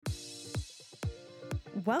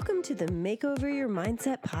Welcome to the Makeover Your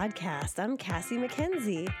Mindset podcast. I'm Cassie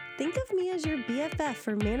McKenzie. Think of me as your BFF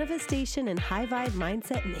for manifestation and high vibe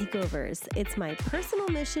mindset makeovers. It's my personal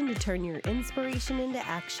mission to turn your inspiration into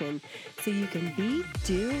action so you can be,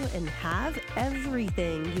 do, and have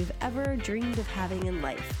everything you've ever dreamed of having in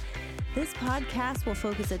life. This podcast will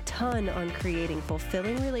focus a ton on creating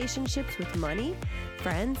fulfilling relationships with money,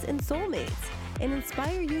 friends, and soulmates, and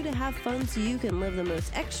inspire you to have fun so you can live the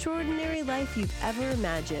most extraordinary life you've ever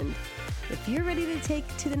imagined. If you're ready to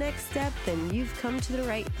take to the next step, then you've come to the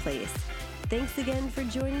right place. Thanks again for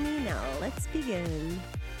joining me. Now let's begin.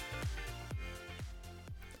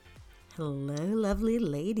 Hello, lovely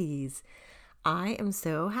ladies. I am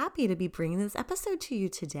so happy to be bringing this episode to you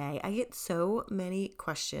today. I get so many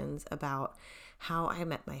questions about how I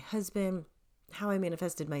met my husband, how I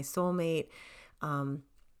manifested my soulmate,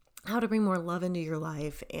 how to bring more love into your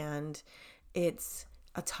life. And it's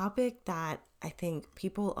a topic that I think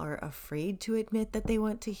people are afraid to admit that they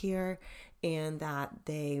want to hear, and that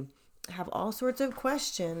they have all sorts of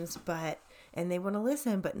questions, and they want to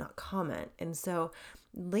listen, but not comment. And so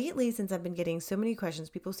lately, since I've been getting so many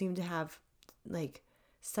questions, people seem to have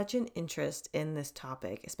such an interest in this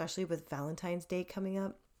topic, especially with Valentine's Day coming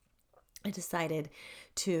up. I decided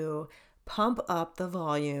to pump up the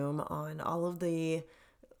volume on all of the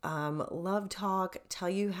love talk, tell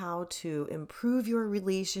you how to improve your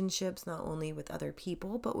relationships, not only with other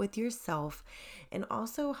people, but with yourself, and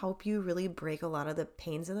also help you really break a lot of the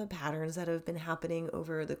pains and the patterns that have been happening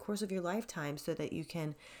over the course of your lifetime so that you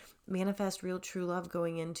can manifest real true love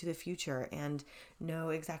going into the future and know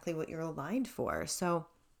exactly what you're aligned for. So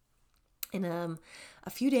in a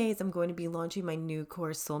few days, I'm going to be launching my new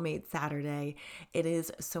course, Soulmate Saturday. It is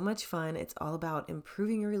so much fun. It's all about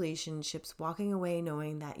improving your relationships, walking away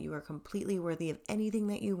knowing that you are completely worthy of anything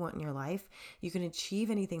that you want in your life. You can achieve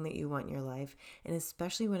anything that you want in your life, and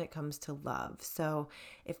especially when it comes to love. So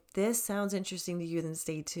if this sounds interesting to you, then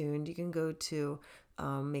stay tuned. You can go to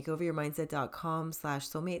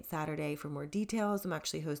makeoveryourmindset.com/soulmate Saturday for more details. I'm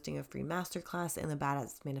actually hosting a free masterclass in the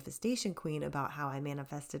Badass Manifestation Queen about how I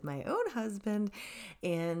manifested my own husband.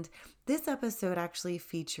 And this episode actually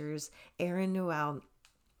features Erron Noel.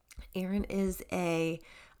 Erron is a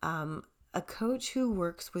coach who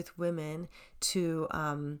works with women to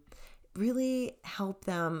really help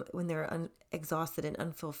them when they're exhausted and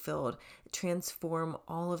unfulfilled, transform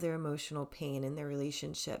all of their emotional pain in their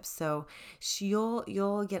relationships. So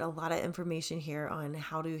you'll get a lot of information here on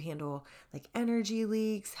how to handle energy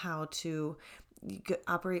leaks, how to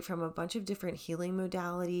operate from a bunch of different healing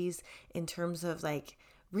modalities in terms of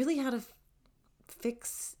really how to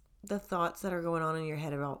fix the thoughts that are going on in your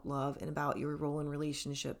head about love and about your role in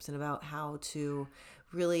relationships, and about how to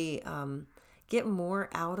really get more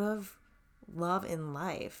out of love in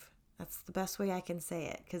life. That's the best way I can say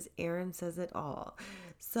it, because Erron says it all.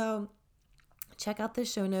 So check out the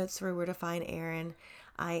show notes for where to find Erron.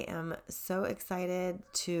 I am so excited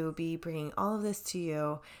to be bringing all of this to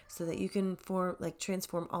you so that you can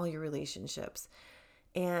transform all your relationships.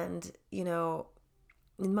 And, in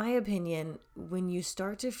my opinion, when you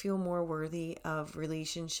start to feel more worthy of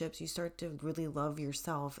relationships, you start to really love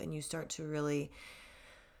yourself, and you start to really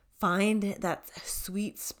find that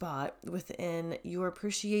sweet spot within your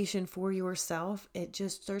appreciation for yourself. It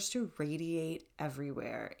just starts to radiate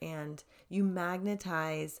everywhere, and you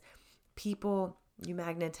magnetize people, you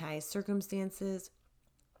magnetize circumstances,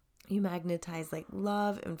 you magnetize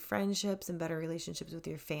love and friendships and better relationships with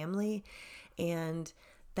your family. And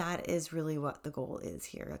that is really what the goal is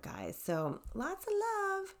here, guys. So lots of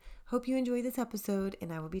love. Hope you enjoy this episode,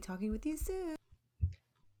 and I will be talking with you soon.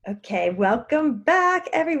 Okay, welcome back,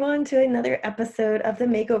 everyone, to another episode of the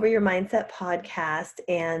Makeover Your Mindset podcast.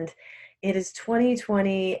 And it is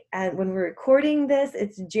 2020, and when we're recording this,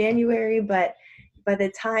 it's January, but by the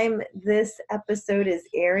time this episode is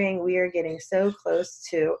airing, we are getting so close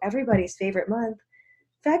to everybody's favorite month,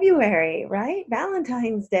 February, right?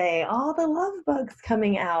 Valentine's Day, all the love bugs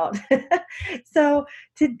coming out. So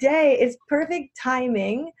today is perfect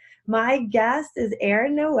timing. My guest is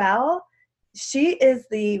Erron Noel. She is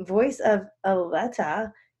the voice of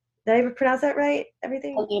Alita. Did I ever pronounce that right?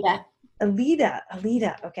 Everything? Alita.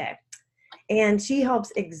 Okay. And she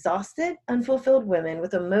helps exhausted, unfulfilled women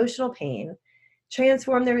with emotional pain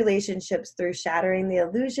transform their relationships through shattering the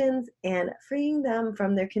illusions and freeing them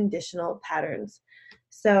from their conditional patterns.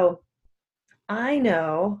 So I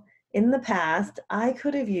know in the past, I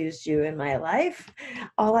could have used you in my life.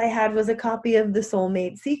 All I had was a copy of The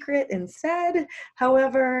Soulmate Secret instead.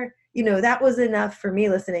 However, that was enough for me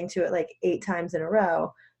listening to it 8 times in a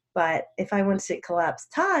row. But if I wanted to collapse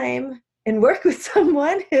time, and work with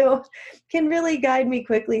someone who can really guide me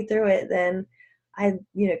quickly through it, then I,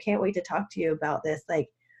 can't wait to talk to you about this. Like,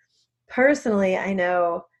 personally, I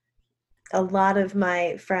know a lot of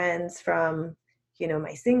my friends from,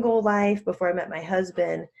 my single life before I met my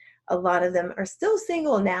husband, a lot of them are still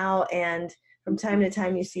single now. And from time to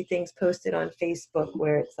time, you see things posted on Facebook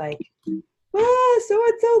where it's like,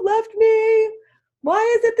 so-and-so left me.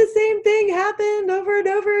 Why is it the same thing happened over and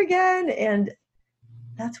over again? And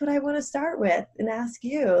that's what I want to start with and ask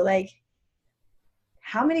you, like,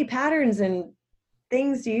 how many patterns and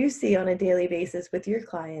things do you see on a daily basis with your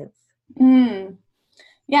clients?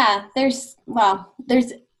 Yeah, there's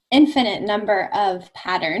infinite number of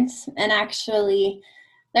patterns, and actually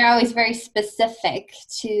they're always very specific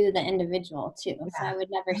to the individual too. So I would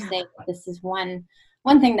never say that this is one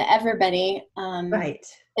thing that everybody Right.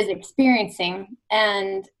 is experiencing,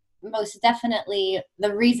 and most definitely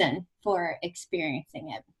the reason for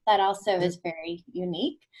experiencing it. That also is very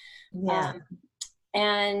unique. Yeah.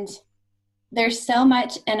 And there's so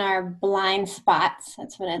much in our blind spots,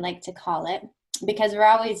 that's what I like to call it, because we're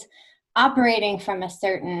always operating from a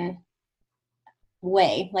certain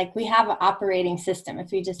way. Like, we have an operating system.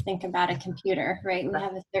 If you just think about a computer, right? We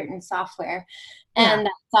have a certain software, and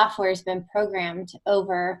that software has been programmed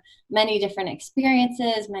over many different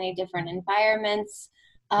experiences, many different environments.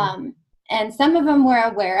 And some of them we're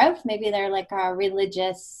aware of. Maybe they're like our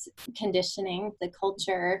religious conditioning, the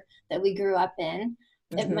culture that we grew up in.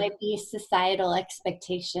 It might be societal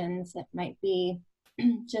expectations. It might be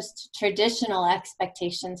just traditional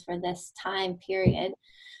expectations for this time period.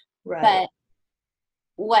 Right. But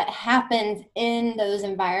what happens in those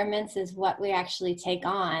environments is what we actually take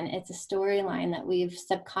on. It's a storyline that we've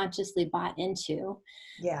subconsciously bought into.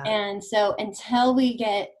 Yeah. And so until we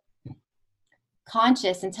get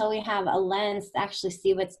conscious, until we have a lens to actually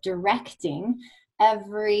see what's directing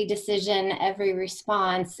every decision, every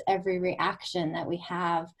response, every reaction that we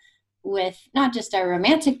have with not just our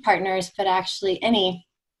romantic partners, but actually any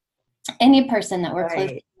person that we're close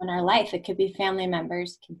to in our life. It could be family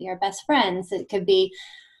members, it could be our best friends, it could be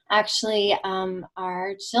actually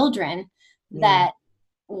our children. That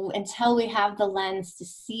until we have the lens to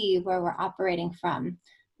see where we're operating from,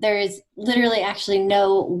 there is literally actually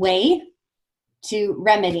no way to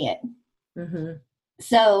remedy it.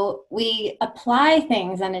 So we apply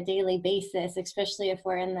things on a daily basis, especially if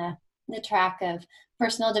we're in the track of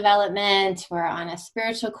personal development, we're on a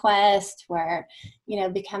spiritual quest, we're,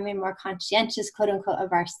 becoming more conscientious, quote unquote,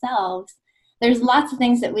 of ourselves. There's lots of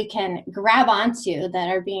things that we can grab onto that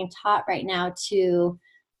are being taught right now to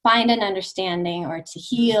find an understanding or to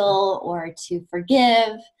heal or to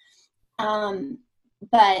forgive.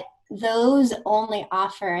 But those only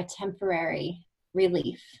offer a temporary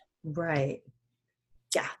relief. Right.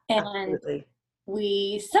 Yeah. And absolutely.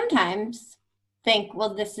 we sometimes think,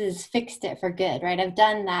 well, this has fixed it for good, right? I've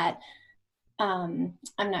done that. I'm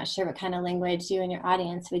not sure what kind of language you and your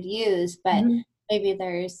audience would use, but maybe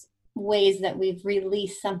there's ways that we've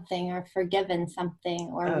released something or forgiven something,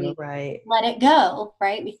 or we let it go,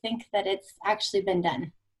 right? We think that it's actually been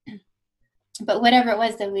done. But whatever it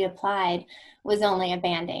was that we applied was only a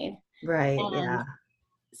Band-Aid. Right. And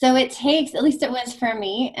so it takes, at least it was for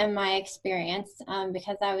me in my experience,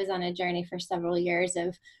 because I was on a journey for several years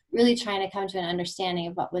of really trying to come to an understanding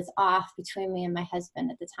of what was off between me and my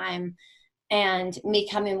husband at the time, and me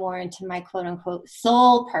coming more into my quote unquote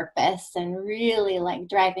soul purpose and really like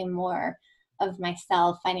driving more of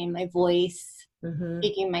myself, finding my voice,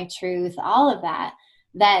 speaking my truth, all of that,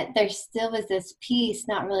 that there still was this piece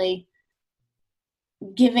not really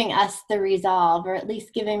giving us the resolve, or at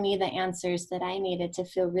least giving me the answers that I needed to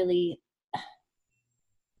feel really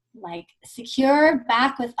like secure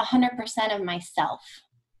back with 100% of myself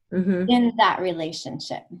in that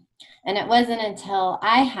relationship. And it wasn't until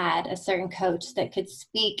I had a certain coach that could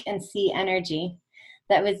speak and see energy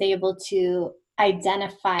that was able to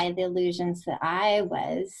identify the illusions that I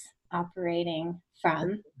was operating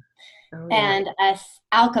from and us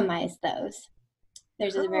alchemize those.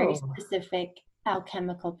 There's a very specific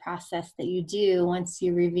alchemical process that you do once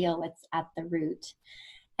you reveal what's at the root.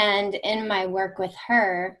 And in my work with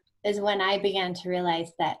her is when I began to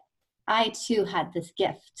realize that I too had this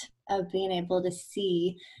gift of being able to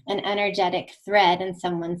see an energetic thread in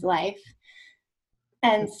someone's life.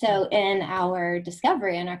 And so in our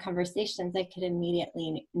discovery and our conversations, I could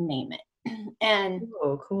immediately name it. And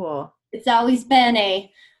cool. It's always been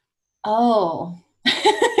a,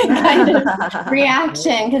 kind of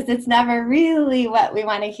reaction, because it's never really what we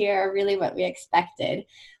want to hear or really what we expected.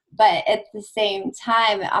 But at the same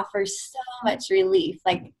time, it offers so much relief.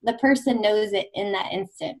 Like, the person knows it in that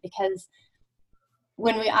instant, because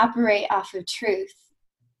when we operate off of truth,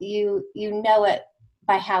 you know it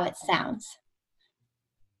by how it sounds.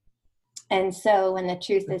 And so when the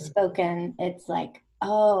truth is spoken, it's like,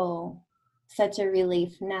 oh, such a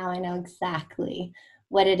relief. Now I know exactly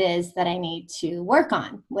what it is that I need to work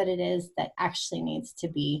on, what it is that actually needs to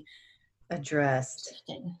be addressed.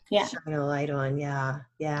 Yeah. Shine a light on. Yeah.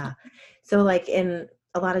 Yeah. So like in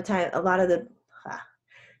much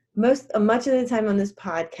of the time on this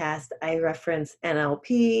podcast, I reference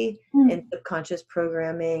NLP and subconscious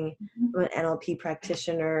programming. I'm an NLP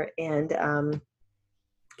practitioner, and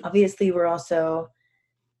obviously we're also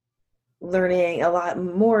learning a lot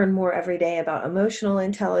more and more every day about emotional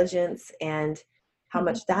intelligence and how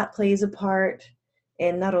much that plays a part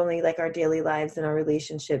in not only like our daily lives and our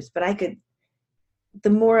relationships, but the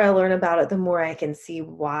more I learn about it, the more I can see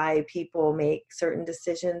why people make certain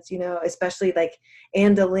decisions, you know, especially like,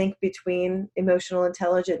 and the link between emotional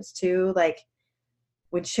intelligence too, like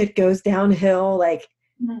when shit goes downhill, like,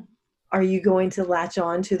 are you going to latch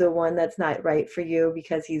on to the one that's not right for you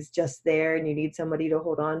because he's just there and you need somebody to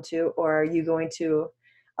hold on to? Or are you going to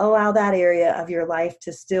allow that area of your life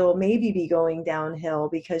to still maybe be going downhill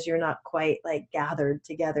because you're not quite like gathered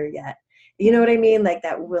together yet? You know what I mean? Like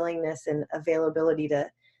that willingness and availability to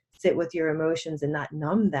sit with your emotions and not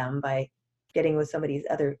numb them by getting with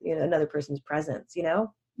another person's presence, you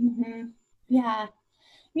know? Mm-hmm. Yeah.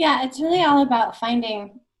 Yeah. It's really all about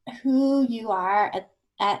finding who you are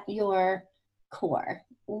at your core.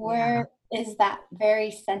 Where is that very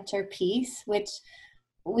centerpiece, which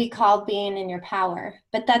we call being in your power,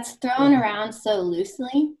 but that's thrown around so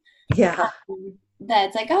loosely. Yeah. That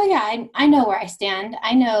it's like, oh yeah, I know where I stand.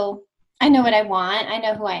 I know what I want. I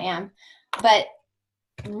know who I am. But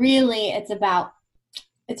really it's a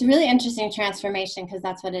really interesting transformation, because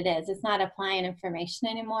that's what it is. It's not applying information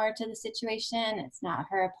anymore to the situation. It's not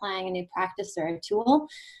her applying a new practice or a tool.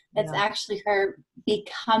 It's actually her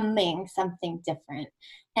becoming something different.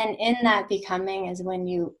 And in that becoming is when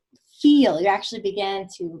you actually begin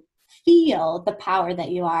to feel the power that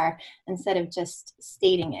you are, instead of just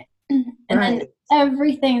stating it. And then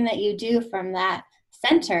everything that you do from that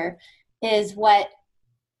center is what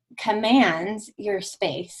commands your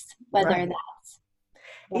space, whether that's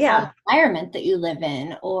the environment that you live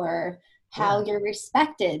in, or how you're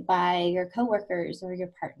respected by your coworkers or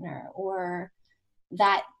your partner, or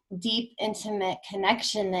that deep, intimate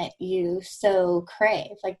connection that you so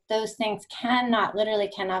crave. Like those things literally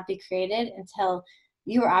cannot be created until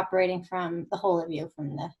you are operating from the whole of you,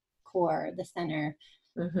 from the core, the center,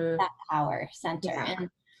 that power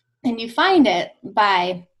center. And you find it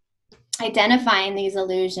by identifying these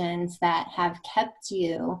illusions that have kept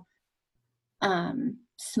you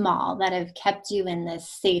small, that have kept you in this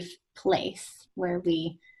safe place where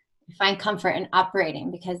we find comfort in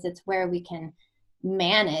operating, because it's where we can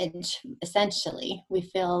manage. Essentially, we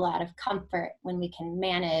feel a lot of comfort when we can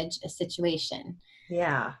manage a situation.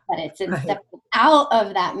 But it's in stepping out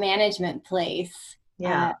of that management place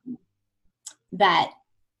that,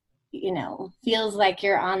 you know, feels like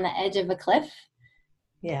you're on the edge of a cliff.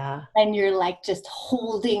 And you're like just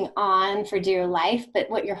holding on for dear life. But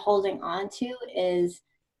what you're holding on to is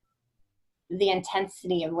the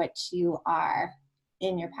intensity of which you are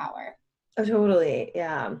in your power. Oh, totally.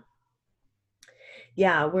 Yeah.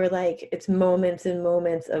 Yeah. We're like, it's moments and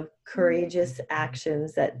moments of courageous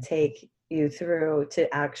actions that take you through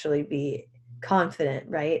to actually be confident,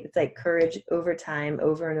 right? It's like courage over time,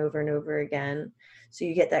 over and over and over again. So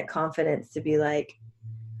you get that confidence to be like,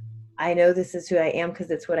 I know this is who I am because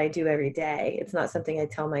it's what I do every day. It's not something I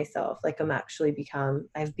tell myself. Like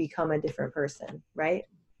I've become a different person, right?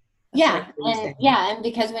 And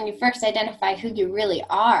because when you first identify who you really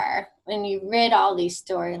are, when you rid all these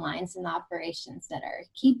storylines and operations that are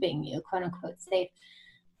keeping you quote unquote safe,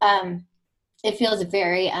 it feels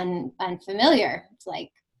very unfamiliar. It's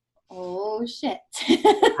like, oh shit.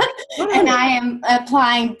 And I am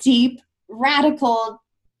applying deep, radical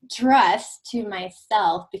trust to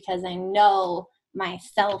myself, because I know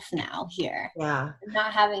myself now here. I'm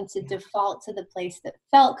not having to default to the place that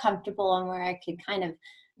felt comfortable and where I could kind of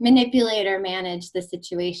manipulate or manage the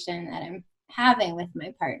situation that I'm having with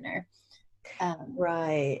my partner.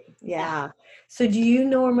 So do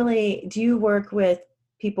you work with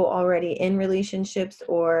people already in relationships,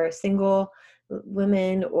 or single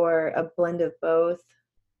women, or a blend of both?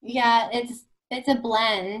 It's a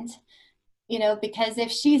blend, you know, because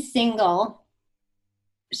if she's single,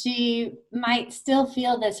 she might still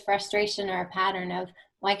feel this frustration or a pattern of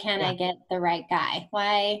Why can't Yeah. I get the right guy?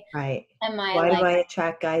 Why Right. am I Why do like, I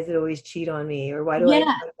attract guys that always cheat on me? Or why do I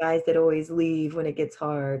yeah, attract guys that always leave when it gets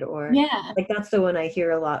hard? Or yeah. like that's the one I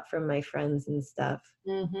hear a lot from my friends and stuff.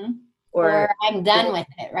 Mm-hmm. Or Or I'm you done know, with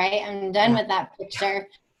it, right? I'm done yeah, with that picture.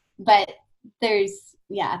 But there's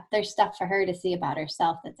stuff for her to see about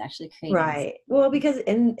herself that's actually creating this. right. Well, because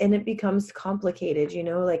and it becomes complicated,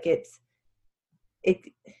 like it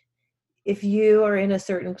if you are in a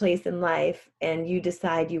certain place in life and you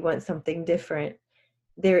decide you want something different,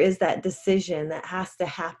 there is that decision that has to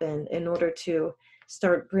happen in order to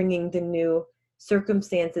start bringing the new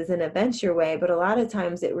circumstances and events your way. But a lot of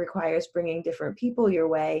times it requires bringing different people your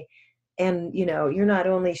way. And you're not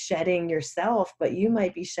only shedding yourself, but you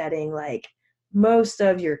might be shedding like most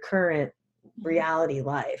of your current Mhm. reality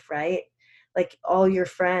life, right? Like all your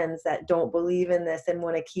friends that don't believe in this and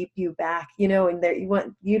want to keep you back, and you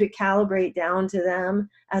want you to calibrate down to them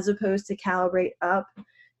as opposed to calibrate up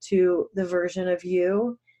to the version of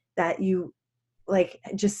you that you like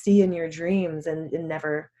just see in your dreams, and it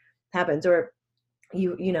never happens. Or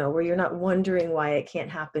where you're not wondering why it can't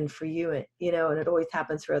happen for you, and it always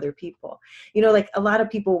happens for other people. Like a lot of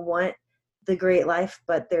people want the great life,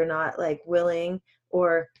 but they're not like willing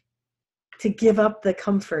or to give up the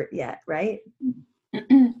comfort yet, right?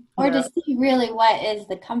 you Or to know see really what is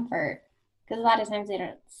the comfort. Because a lot of times they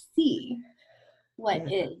don't see what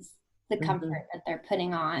yeah. is the Hmm. comfort that they're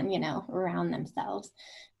putting on, around themselves.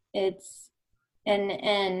 It's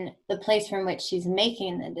and the place from which she's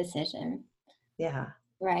making the decision, Yeah.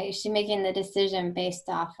 right? She's making the decision based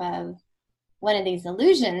off of one of these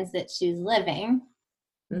illusions that she's living,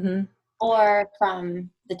 Hmm. or from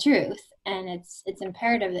the truth. And it's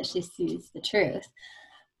imperative that she sees the truth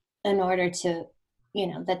in order to,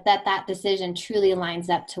 that decision truly lines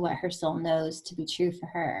up to what her soul knows to be true for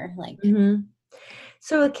her. Like, Hmm.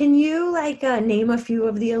 So can you like name a few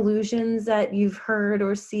of the illusions that you've heard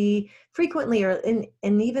or see frequently, or and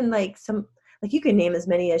even like some, like you can name as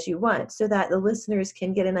many as you want so that the listeners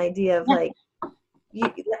can get an idea of yeah, like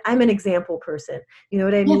you, I'm an example person. You know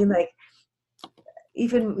what I yeah, mean? Like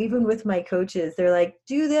even with my coaches, they're like,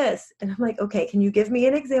 do this. And I'm like, okay, can you give me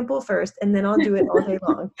an example first? And then I'll do it all day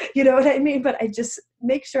long. You know what I mean? But I just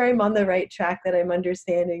make sure I'm on the right track, that I'm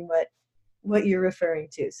understanding what you're referring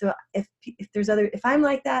to. So if I'm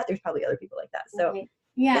like that, there's probably other people like that. So right.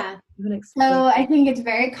 yeah, Yeah. you want to explain? So I think it's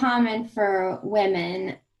very common for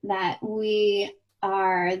women that we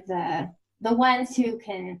are the ones who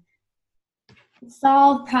can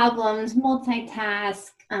solve problems,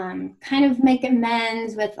 multitask, kind of make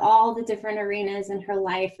amends with all the different arenas in her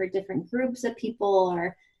life, or different groups of people,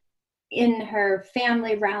 or in her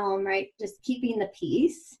family realm, right? Just keeping the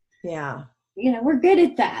peace. Yeah. We're good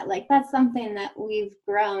at that. Like, that's something that we've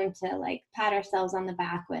grown to like pat ourselves on the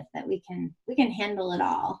back with, that we can handle it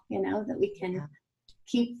all, that we can Yeah.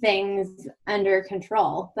 keep things under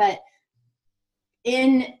control. But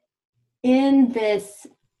in in this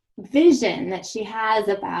vision that she has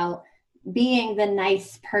about being the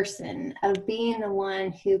nice person, of being the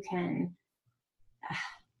one who can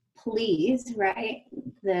please, right?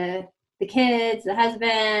 The kids, the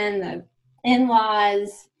husband, the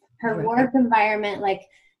in-laws, her Right. work environment, like,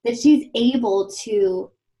 that she's able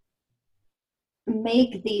to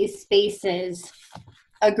make these spaces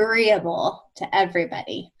agreeable to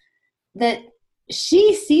everybody. That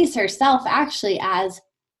she sees herself actually as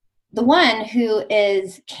the one who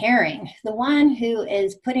is caring, the one who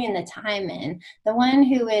is putting the time in, the one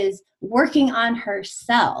who is working on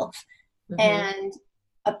herself Hmm. and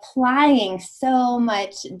applying so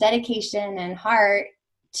much dedication and heart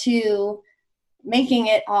to making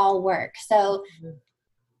it all work. So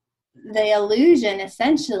the illusion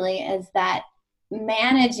essentially is that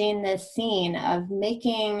managing this scene of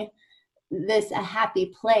making this a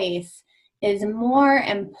happy place is more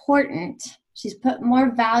important. She's put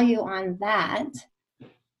more value on that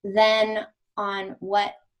than on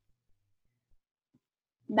what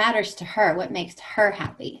matters to her, what makes her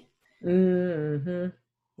happy. Hmm.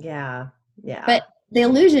 Yeah. But Yeah. the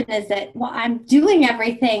illusion is that, well, I'm doing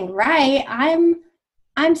everything right.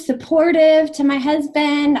 I'm supportive to my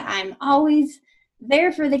husband. I'm always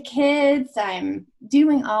there for the kids. I'm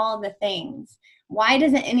doing all the things. Why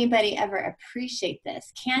doesn't anybody ever appreciate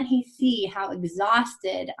this? Can't he see how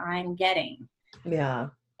exhausted I'm getting? Yeah.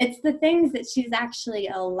 It's the things that she's actually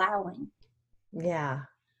allowing, Yeah.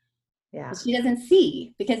 that Yeah. she doesn't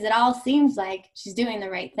see, because it all seems like she's doing the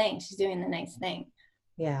right thing. She's doing the nice thing.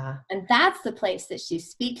 Yeah. And that's the place that she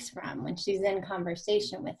speaks from when she's in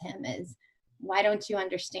conversation with him, is, why don't you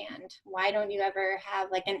understand? Why don't you ever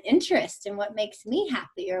have like an interest in what makes me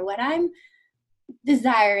happy, or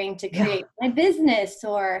desiring to Yeah. create my business,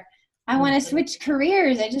 or I want to Mm-hmm. switch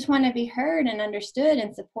careers. I just want to be heard and understood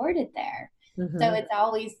and supported there. So Mm-hmm. it's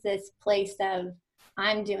always this place of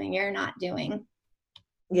I'm doing, you're not doing.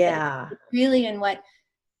 But Yeah. it's really in what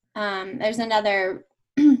there's another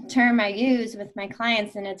term I use with my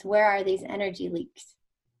clients, and it's where are these energy leaks?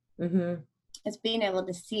 Mm-hmm. It's being able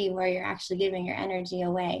to see where you're actually giving your energy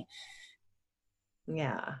away.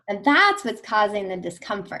 Yeah. And that's what's causing the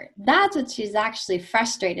discomfort. That's what she's actually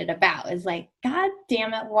frustrated about, is like, God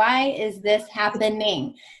damn it, why is this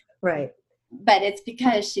happening? Right. But it's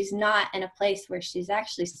because she's not in a place where she's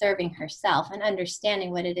actually serving herself and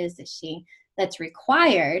understanding what it is that's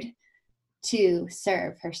required to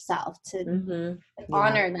serve herself, to Mm-hmm. Yeah.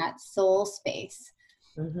 honor that soul space.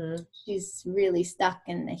 Mm-hmm. She's really stuck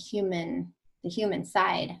in the human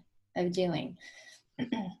side of doing.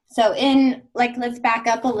 So let's back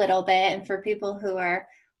up a little bit, and for people who are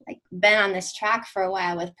like been on this track for a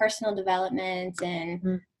while with personal development and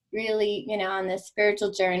Mm-hmm. really, on this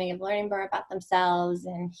spiritual journey of learning more about themselves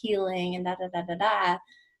and healing and that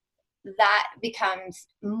becomes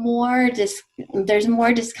there's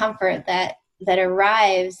more discomfort that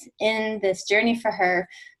arrives in this journey for her,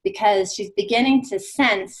 because she's beginning to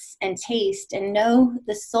sense and taste and know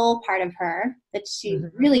the soul part of her that she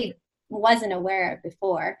Mm-hmm. really wasn't aware of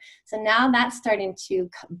before. So now that's starting to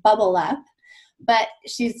bubble up, but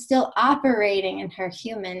she's still operating in her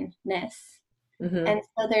humanness. Mm-hmm. And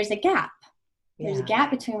so there's a gap. There's a Yeah.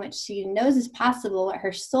 gap between what she knows is possible, what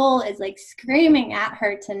her soul is like screaming at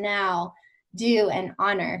her to now do and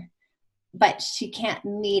honor, but she can't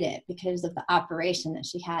meet it because of the operation that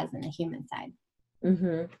she has in the human side.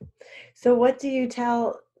 Mm-hmm. So what do you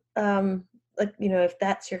tell, like, if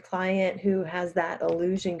that's your client who has that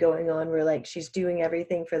illusion going on where like she's doing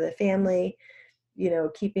everything for the family,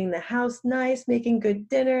 keeping the house nice, making good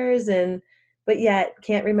dinners, but yet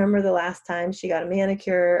can't remember the last time she got a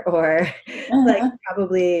manicure, or like Uh-huh.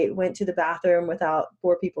 probably went to the bathroom without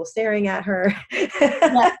 4 people staring at her.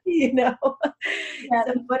 Yep. you know Yep.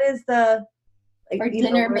 so what is the, like, Or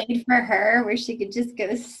dinner made for her where she could just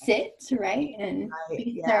go sit, right, and right,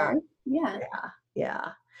 be yeah, served. Yeah. yeah,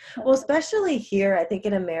 yeah. Well, especially here, I think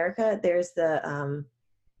in America, there's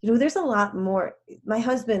there's a lot more.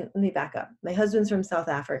 Let me back up. My husband's from South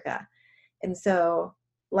Africa. And so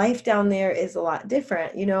life down there is a lot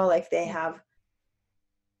different, like they have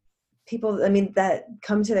people, I mean, that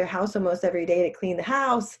come to their house almost every day to clean the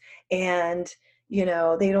house. And, they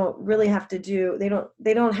don't really have to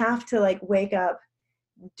they don't have to like wake up,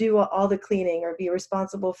 do all the cleaning, or be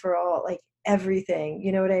responsible for all, like, everything.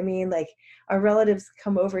 You know what I mean? Like, our relatives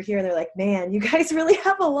come over here and they're like, man, you guys really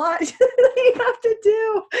have a lot that you have to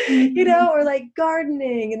do, Mm-hmm. or like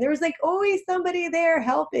gardening. And there was like always somebody there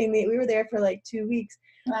helping me. We were there for like 2 weeks.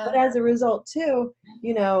 But Wow. as a result too,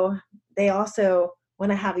 they also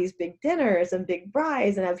want to have these big dinners and big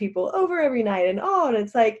braais and have people over every night. And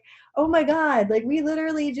it's like, oh my God, like we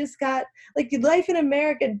literally just got, like, life in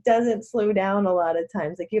America doesn't slow down a lot of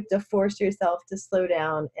times. Like, you have to force yourself to slow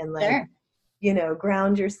down and, like, Sure.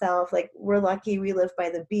 ground yourself. Like, we're lucky we live by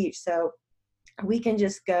the beach, so we can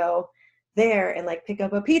just go there and like pick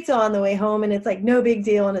up a pizza on the way home, and it's like no big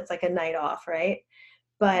deal, and it's like a night off, right?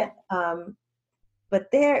 Yeah. But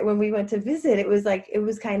there, when we went to visit, it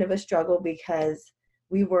was kind of a struggle, because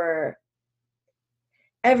we were,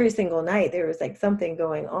 every single night there was like something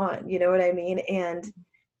going on, you know what I mean? And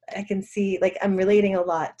I can see, like, I'm relating a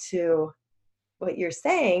lot to what you're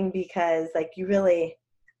saying, because like you really,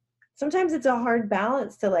 sometimes it's a hard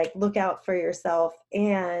balance to like look out for yourself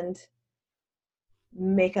and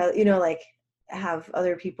make like have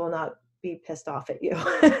other people not be pissed off at you.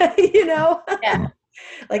 you know Yeah.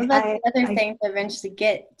 Well, like that's I the other I thing to eventually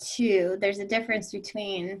get to. There's a difference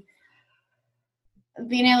between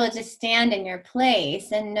being able to just stand in your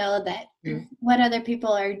place and know that what other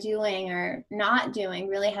people are doing or not doing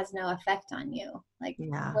really has no effect on you. Like,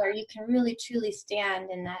 yeah. where you can really truly stand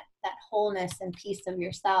in that wholeness and peace of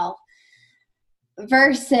yourself,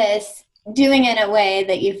 versus doing it in a way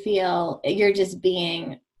that you feel you're just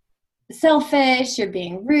being selfish, you're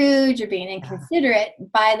being rude, you're being Yeah. inconsiderate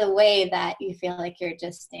by the way that you feel like you're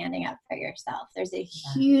just standing up for yourself. There's a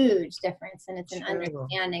Yeah. huge difference, and it's an True.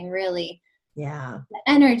 understanding really Yeah. the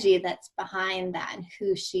energy that's behind that and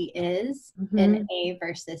who she is in Hmm. A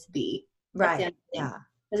versus B. That's the Right. other thing. Yeah.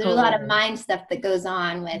 Because there's a lot of Totally. mind stuff that goes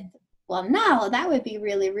on with, well, no, that would be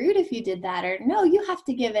really rude if you did that, or no, you have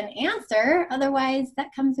to give an answer, otherwise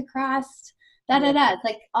that comes across da da Yeah. da. It's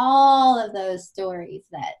like all of those stories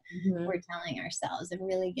that Hmm. we're telling ourselves, and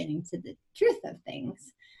really getting to the truth of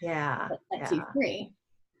things Yeah. that sets you Yeah. free.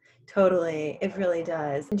 Totally. It really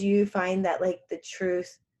does. Do you find that like the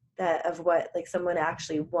truth that of what like someone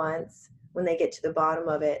actually wants when they get to the bottom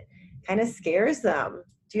of it kind of scares them?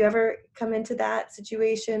 Do you ever come into that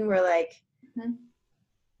situation where like, Mhm.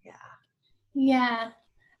 yeah. Yeah.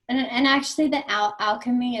 And actually the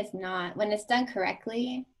alchemy is not, when it's done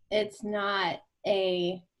correctly, it's not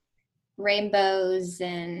a rainbows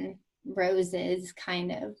and roses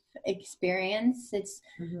kind of experience. It's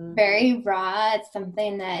Mm-hmm. very raw. It's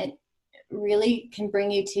something that really can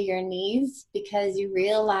bring you to your knees because you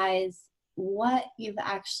realize what you've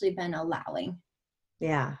actually been allowing.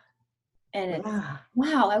 Yeah. And it's, Yeah.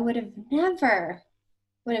 wow, I would have never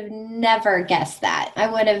guessed that. I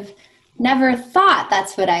would have never thought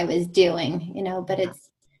that's what I was doing, but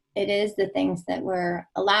it is the things that we're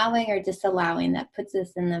allowing or disallowing that puts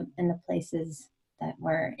us in the places that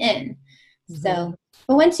we're in. Mm-hmm. So,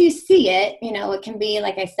 but once you see it, it can be,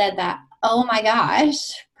 like I said, that, oh my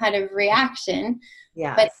gosh, kind of reaction.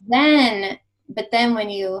 But Yes. then when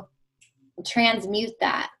you transmute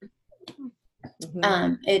that,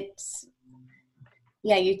 Mm-hmm. it's,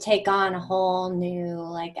 yeah, you take on a whole new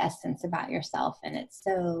like essence about yourself, and it's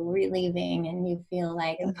so relieving, and you feel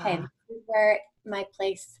like, okay, Yeah. this is where my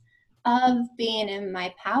place of being in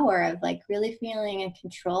my power, of like really feeling in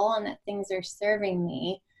control, and that things are serving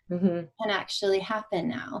me, Mm-hmm. can actually happen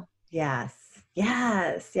now. Yes.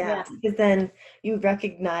 Yes. Yeah. Yes. Because then you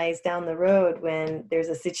recognize down the road when there's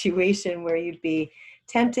a situation where you'd be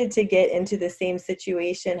tempted to get into the same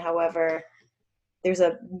situation. However, there's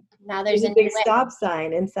a Now there's there's a a new big way. stop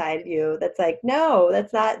sign inside you that's like, no,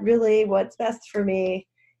 that's not really what's best for me.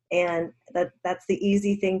 And that's the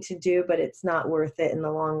easy thing to do, but it's not worth it in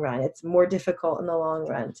the long run. It's more difficult in the long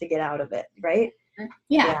run to get out of it, right?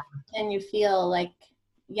 Yeah. Yeah. And you feel like,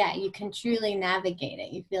 yeah, you can truly navigate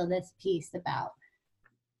it. You feel this peace about,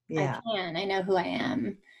 Yeah. I know who I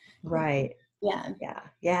am. Right. Yeah. Yeah.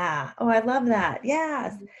 Yeah. Oh, I love that.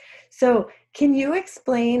 Yes. So can you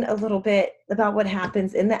explain a little bit about what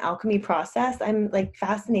happens in the alchemy process? I'm like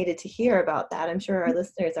fascinated to hear about that. I'm sure our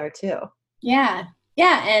listeners are too. Yeah.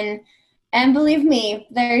 Yeah. And believe me,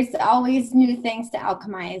 there's always new things to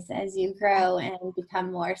alchemize as you grow and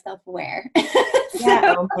become more self-aware. Yeah.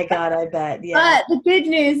 So, Oh my God, I bet. Yeah. but the good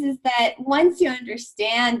news is that once you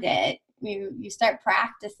understand it, you start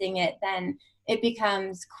practicing it, then it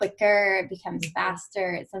becomes quicker, it becomes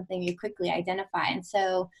faster, it's something you quickly identify. And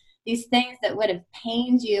so these things that would have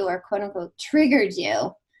pained you or quote unquote triggered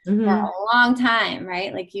you for Mm-hmm. a long time,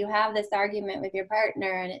 right? Like you have this argument with your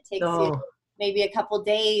partner and it takes you Oh. maybe a couple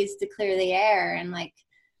days to clear the air, and like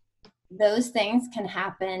those things can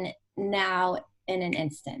happen now in an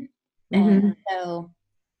instant. And Mm-hmm. so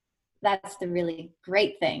that's the really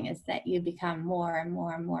great thing, is that you become more and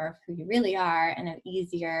more and more of who you really are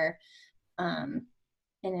um,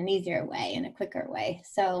 in an easier way, in a quicker way.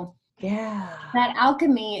 So Yeah. that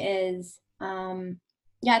alchemy is,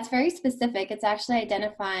 yeah, it's very specific. It's actually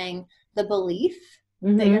identifying the belief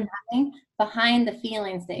that you're Mm-hmm. having behind the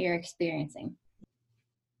feelings that you're experiencing.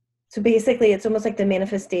 So basically it's almost like the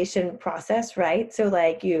manifestation process, right? So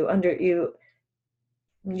like you're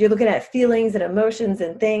looking at feelings and emotions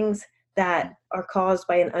and things that are caused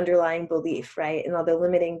by an underlying belief, right? And all the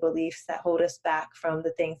limiting beliefs that hold us back from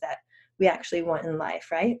the things that we actually want in life,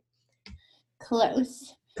 right?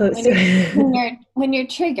 Close. Close When to you're when it. you're when you're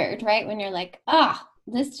triggered, right? When you're like, ah,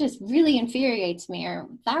 this just really infuriates me, or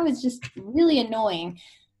that was just really annoying.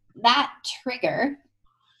 That trigger,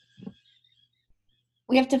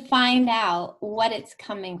 we have to find out what it's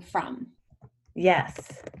coming from.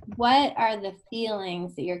 Yes. What are the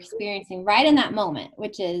feelings that you're experiencing right in that moment,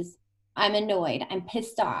 which is, I'm annoyed, I'm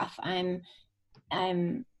pissed off, I'm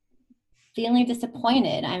feeling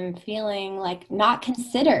disappointed, I'm feeling like not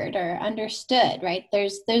considered or understood, right?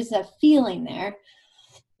 There's a feeling there.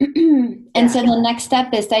 And Yeah. so the next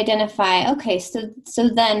step is to identify, okay, so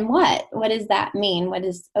then what does that mean? What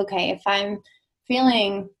is, okay, if I'm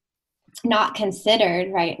feeling not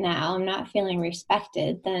considered right now, I'm not feeling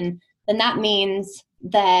respected, then that means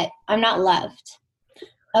that I'm not loved.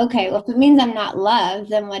 Okay, well, if it means I'm not loved,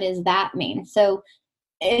 then what does that mean? So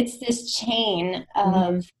it's this chain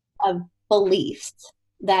Mm-hmm. of beliefs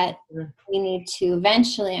that we need to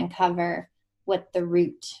eventually uncover what the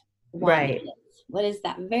root one Right. is. What is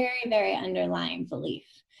that very, very underlying belief?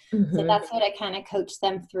 So Mm-hmm. that's what I kind of coach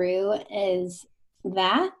them through, is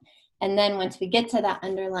that. And then once we get to that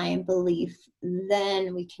underlying belief,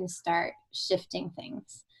 then we can start shifting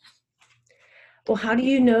things. Well, how do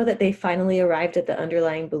you know that they finally arrived at the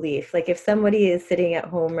underlying belief? Like if somebody is sitting at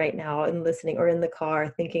home right now and listening, or in the car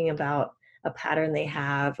thinking about a pattern they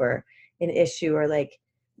have or an issue, or like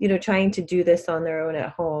trying to do this on their own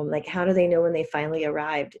at home, like how do they know when they finally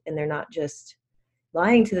arrived and they're not just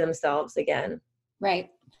lying to themselves again? Right.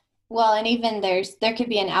 Well, and even there could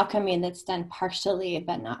be an alchemy that's done partially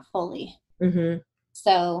but not fully. Mm-hmm.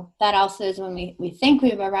 So that also is when we think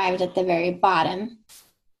we've arrived at the very bottom,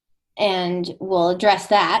 and we'll address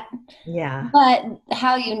that. Yeah. But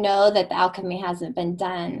how you know that the alchemy hasn't been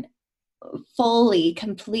done fully,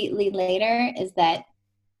 completely later is that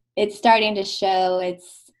it's starting to show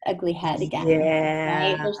its ugly head again. Right?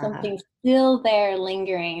 Yeah. There's something still there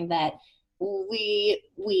lingering that we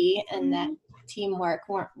and that teamwork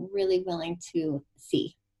weren't really willing to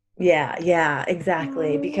see. Yeah,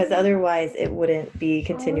 exactly. Because otherwise it wouldn't be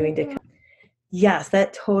continuing to. Yes,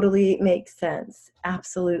 that totally makes sense.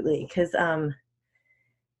 Absolutely. Because,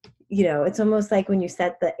 it's almost like when you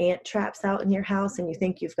set the ant traps out in your house and you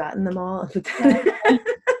think you've gotten them all. Like,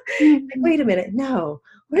 wait a minute. No,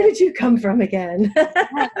 where did you come from again?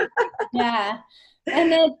 Yeah.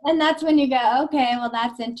 And that's when you go, okay, well,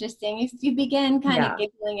 that's interesting. You begin kind of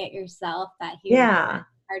giggling at yourself, that human Yeah.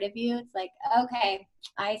 part of you. It's like, okay,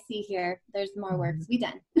 I see here. There's more work to be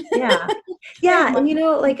done. Yeah. Yeah. And,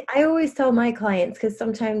 like I always tell my clients, because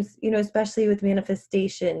sometimes, especially with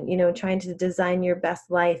manifestation, trying to design your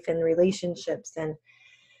best life and relationships and,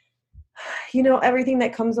 everything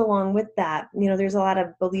that comes along with that, there's a lot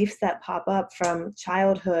of beliefs that pop up from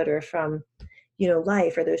childhood or from,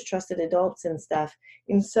 life or those trusted adults and stuff.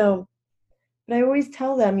 And so, but I always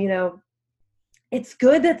tell them, it's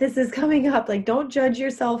good that this is coming up. Like, don't judge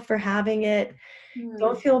yourself for having it.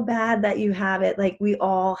 Don't feel bad that you have it. Like, we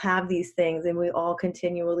all have these things and we all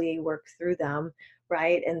continually work through them.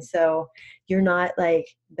 Right. And so you're not like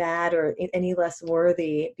bad or any less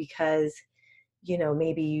worthy because,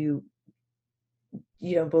 maybe you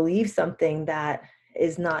believe something that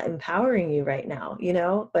is not empowering you right now,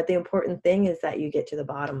 but the important thing is that you get to the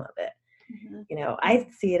bottom of it. I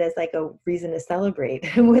see it as like a reason to celebrate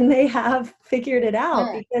when they have figured it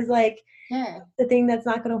out, because like the thing that's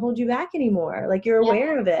not going to hold you back anymore, like you're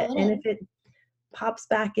aware of it. And if it pops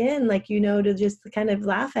back in, like, to just kind of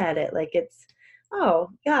laugh at it. Like it's, oh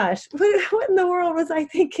gosh, what in the world was I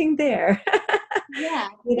thinking there? Yeah.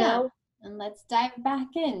 And let's dive back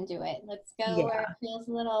into it. Let's go where it feels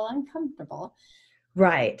a little uncomfortable.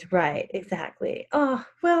 Right, exactly. Oh,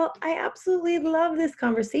 well, I absolutely love this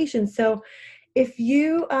conversation. So if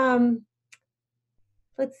you,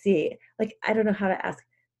 let's see, like, I don't know how to ask,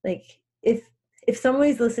 like, if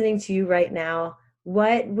somebody's listening to you right now,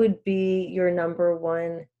 what would be your number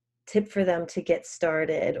one tip for them to get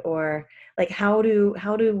started? Or like, how do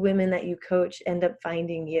women that you coach end up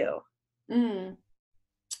finding you?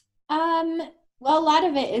 Well, a lot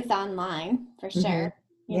of it is online for sure.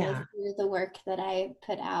 Yeah. Through the work that I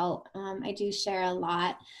put out. I do share a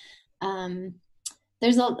lot.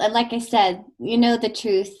 There's like I said, the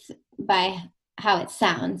truth by how it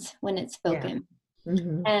sounds when it's spoken.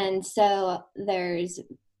 And so there's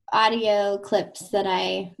audio clips that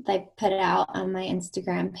I put out on my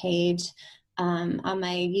Instagram page, on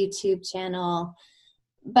my YouTube channel.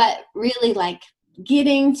 But really, like,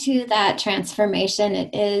 getting to that transformation,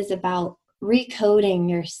 it is about recoding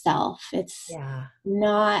yourself. It's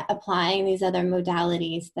not applying these other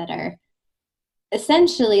modalities that are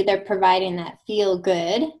essentially, they're providing that feel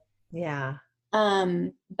good.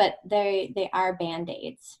 But they are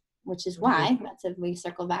band-aids, which is why, that's if we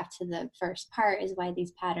circle back to the first part, is why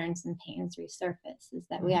these patterns and pains resurface, is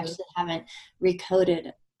that we actually haven't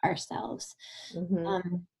recoded ourselves.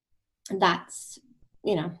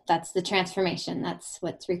 That's the transformation. That's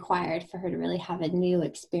what's required for her to really have a new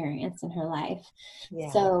experience in her life.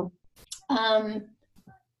 So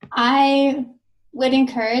I would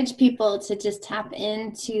encourage people to just tap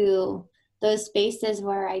into those spaces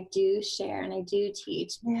where I do share and I do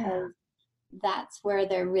teach, because that's where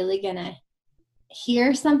they're really gonna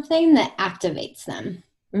hear something that activates them.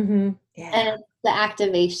 And it's the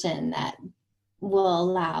activation that will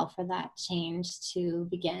allow for that change to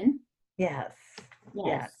begin. Yes.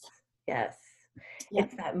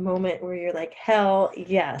 It's that moment where you're like, hell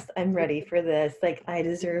yes, I'm ready for this. Like, I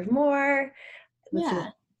deserve more. This is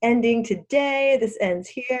ending today. This ends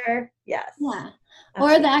here. Yes.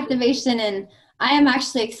 Or the activation, and I am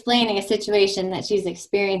actually explaining a situation that she's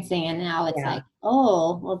experiencing, and now it's like,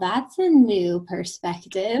 oh, well, that's a new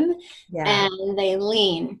perspective. And they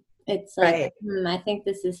lean. It's like, I think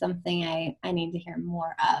this is something I need to hear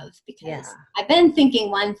more of, because I've been thinking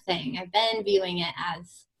one thing. I've been viewing it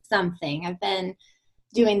as something. I've been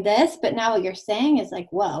doing this, but now what you're saying is like,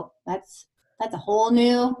 whoa, that's a whole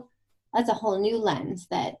new lens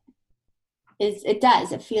that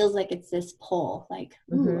it feels like it's this pull, like,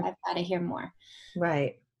 ooh, I've got to hear more.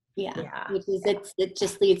 Yeah, Yeah. which is it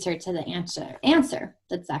just leads her to the answer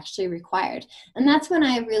that's actually required. And that's when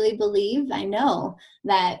I really believe, I know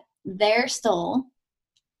that their soul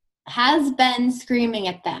has been screaming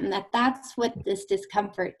at them that that's what this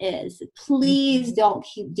discomfort is. Please don't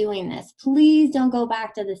keep doing this. Please don't go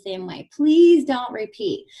back to the same way. Please don't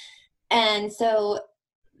repeat. And so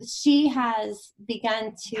she has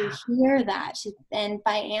begun to Yeah. hear that. And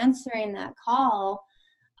by answering that call,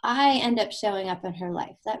 I end up showing up in her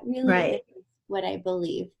life. That really is Right. what I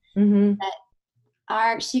believe. Mm-hmm.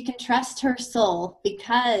 That she can trust her soul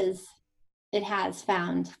because it has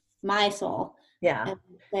found my soul. Yeah. And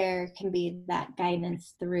there can be that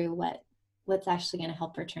guidance through what's actually going to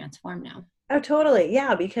help her transform now. Oh, totally.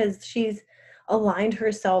 Yeah, because she's aligned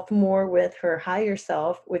herself more with her higher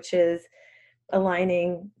self, which is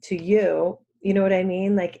aligning to you. You know what I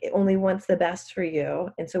mean? Like it only wants the best for you.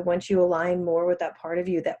 And so once you align more with that part of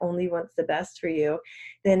you that only wants the best for you,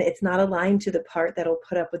 then it's not aligned to the part that'll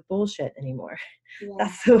put up with bullshit anymore. Yeah.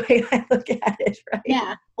 That's the way I look at it, right?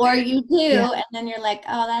 Yeah. Or you Yeah. do, and then you're like,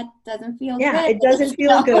 oh, that doesn't feel Yeah, good. it doesn't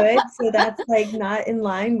feel So, good. So that's like not in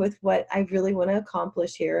line with what I really want to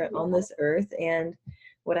accomplish here on yeah. this earth and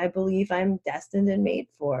what I believe I'm destined and made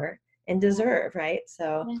for and deserve, right?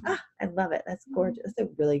 So Yeah. I love it. That's gorgeous. It's a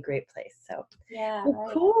really great place. So Yeah. well,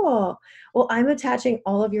 Right. cool. Well, I'm attaching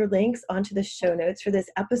all of your links onto the show notes for this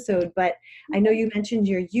episode, but I know you mentioned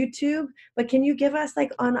your YouTube, but can you give us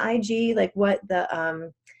like on IG, like what the,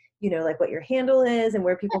 like what your handle is and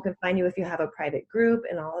where people can find you if you have a private group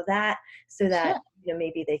and all of that so that, Sure.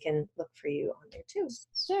 maybe they can look for you on there too.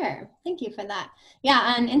 Sure. Thank you for that.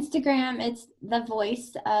 Yeah. On Instagram, it's the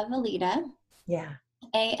voice of Aleta, Yeah.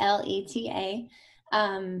 Aleta.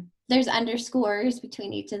 There's underscores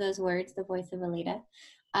between each of those words, the voice of Aleta.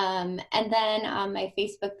 And then on my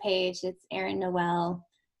Facebook page, it's Erron Noel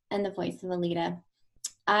and the voice of Aleta.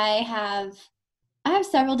 I have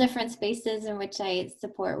several different spaces in which I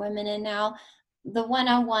support women in now. The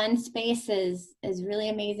one-on-one space is really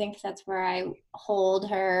amazing because that's where I hold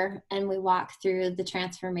her and we walk through the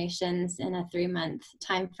transformations in a 3-month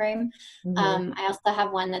time frame. Mm-hmm. I also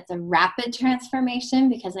have one that's a rapid transformation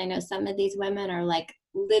because I know some of these women are like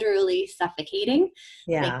literally suffocating.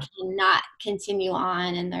 They Yeah. cannot continue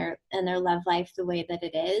on in their love life the way that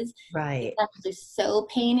it is. It's Right. actually so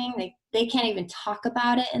paining. They can't even talk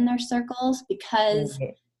about it in their circles because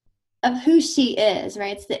Right. of who she is,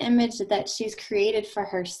 right? It's the image that she's created for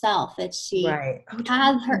herself, that she Right. Oh,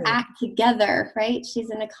 has her totally. act together, right? She's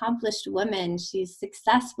an accomplished woman. She's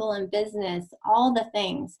successful in business, all the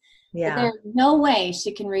things. But Yeah. there's no way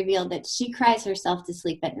she can reveal that she cries herself to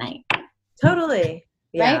sleep at night, Totally.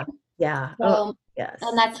 right? Yeah. Yeah. Oh, So,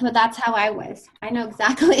 and yes. that's how I was. I know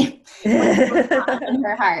exactly what's going on in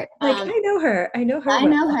her heart. Like, I know her. I know her I well.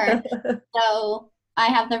 know her. So I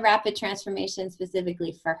have the rapid transformation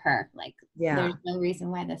specifically for her. Like, Yeah. there's no reason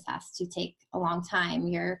why this has to take a long time.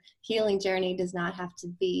 Your healing journey does not have to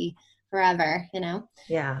be forever, you know?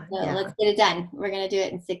 Yeah. So Yeah. let's get it done. We're going to do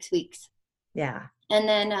it in 6 weeks. Yeah. And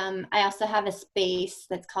then I also have a space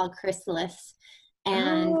that's called Chrysalis.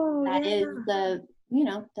 And Oh, that yeah. is the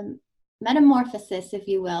metamorphosis, if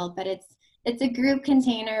you will. But it's a group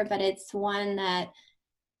container, but it's one that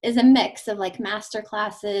is a mix of like master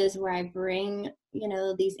classes where I bring,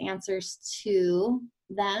 these answers to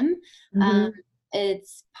them. Um, Mm-hmm.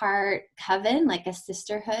 it's part coven, like a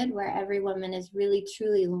sisterhood where every woman is really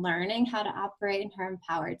truly learning how to operate in her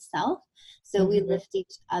empowered self. So we Mm-hmm. lift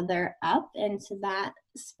each other up into that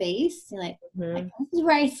space. Like Mm-hmm. this is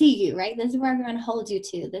where I see you, right? This is where I'm going to hold you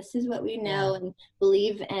to. This is what we Yeah. know and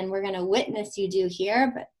believe, and we're going to witness you do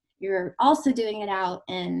here, but you're also doing it out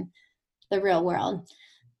in the real world.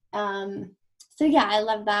 So yeah, I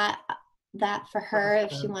love that for her, if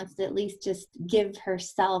she Awesome. wants to at least just give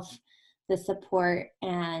herself the support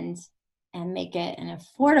and make it an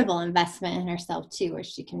affordable investment in herself too, where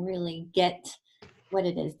she can really get what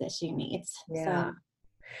it is that she needs. Yeah. So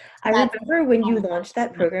I that's remember when you launched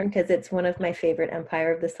that program because it's one of my favorite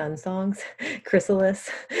Empire of the Sun songs, Chrysalis.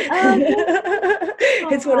 oh,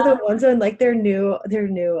 It's one of the ones on like their new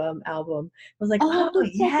album. I was like, I'll oh have to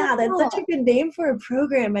check it yeah, that's such a out. good name for a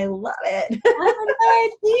program. I love it. I have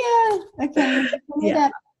no idea. Okay, I'm looking it Yeah.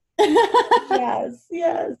 up. Yes.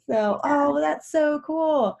 Yes. So, Yeah. oh, that's so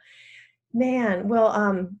cool. Man,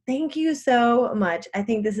 well, thank you so much. I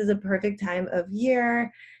think this is a perfect time of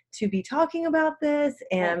year to be talking about this.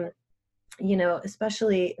 Right. And,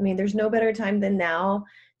 especially, I mean, there's no better time than now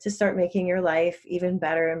to start making your life even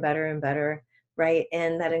better and better and better, right?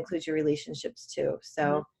 And that includes your relationships too.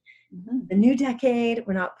 So the new decade.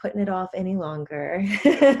 We're not putting it off any longer.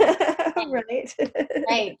 Right?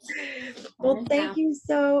 Right. Well, thank you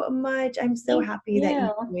so much. I'm so happy that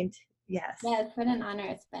you joined. Yes. Yeah, what an honor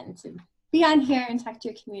it's been to be on here and talk to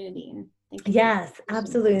your community. And thank you. Yes,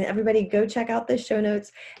 absolutely. Everybody go check out the show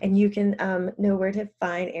notes, and you can know where to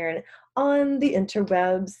find Erron on the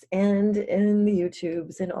interwebs and in the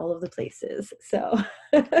YouTubes and all of the places. So,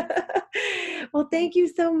 well, thank you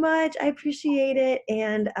so much. I appreciate it.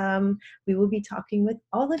 And we will be talking with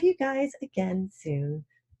all of you guys again soon.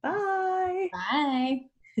 Bye. Bye.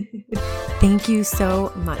 Thank you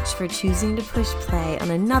so much for choosing to push play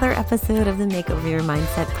on another episode of the Makeover Your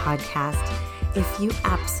Mindset podcast. If you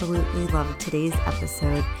absolutely loved today's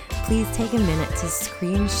episode, please take a minute to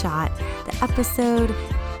screenshot the episode,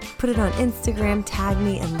 put it on Instagram, tag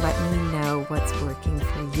me, and let me know what's working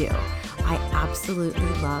for you. I absolutely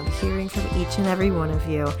love hearing from each and every one of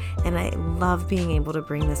you, and I love being able to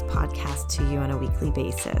bring this podcast to you on a weekly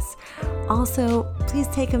basis. Also, please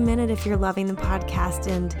take a minute if you're loving the podcast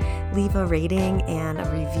and leave a rating and a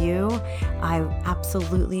review. I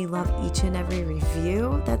absolutely love each and every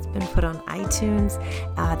review that's been put on iTunes.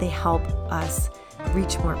 They help us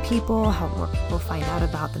reach more people, help more people find out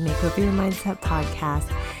about the Makeover Your Mindset podcast,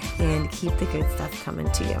 and keep the good stuff coming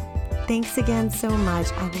to you. Thanks again so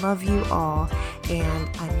much. I love you all,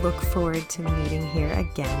 and I look forward to meeting here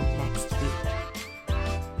again next week.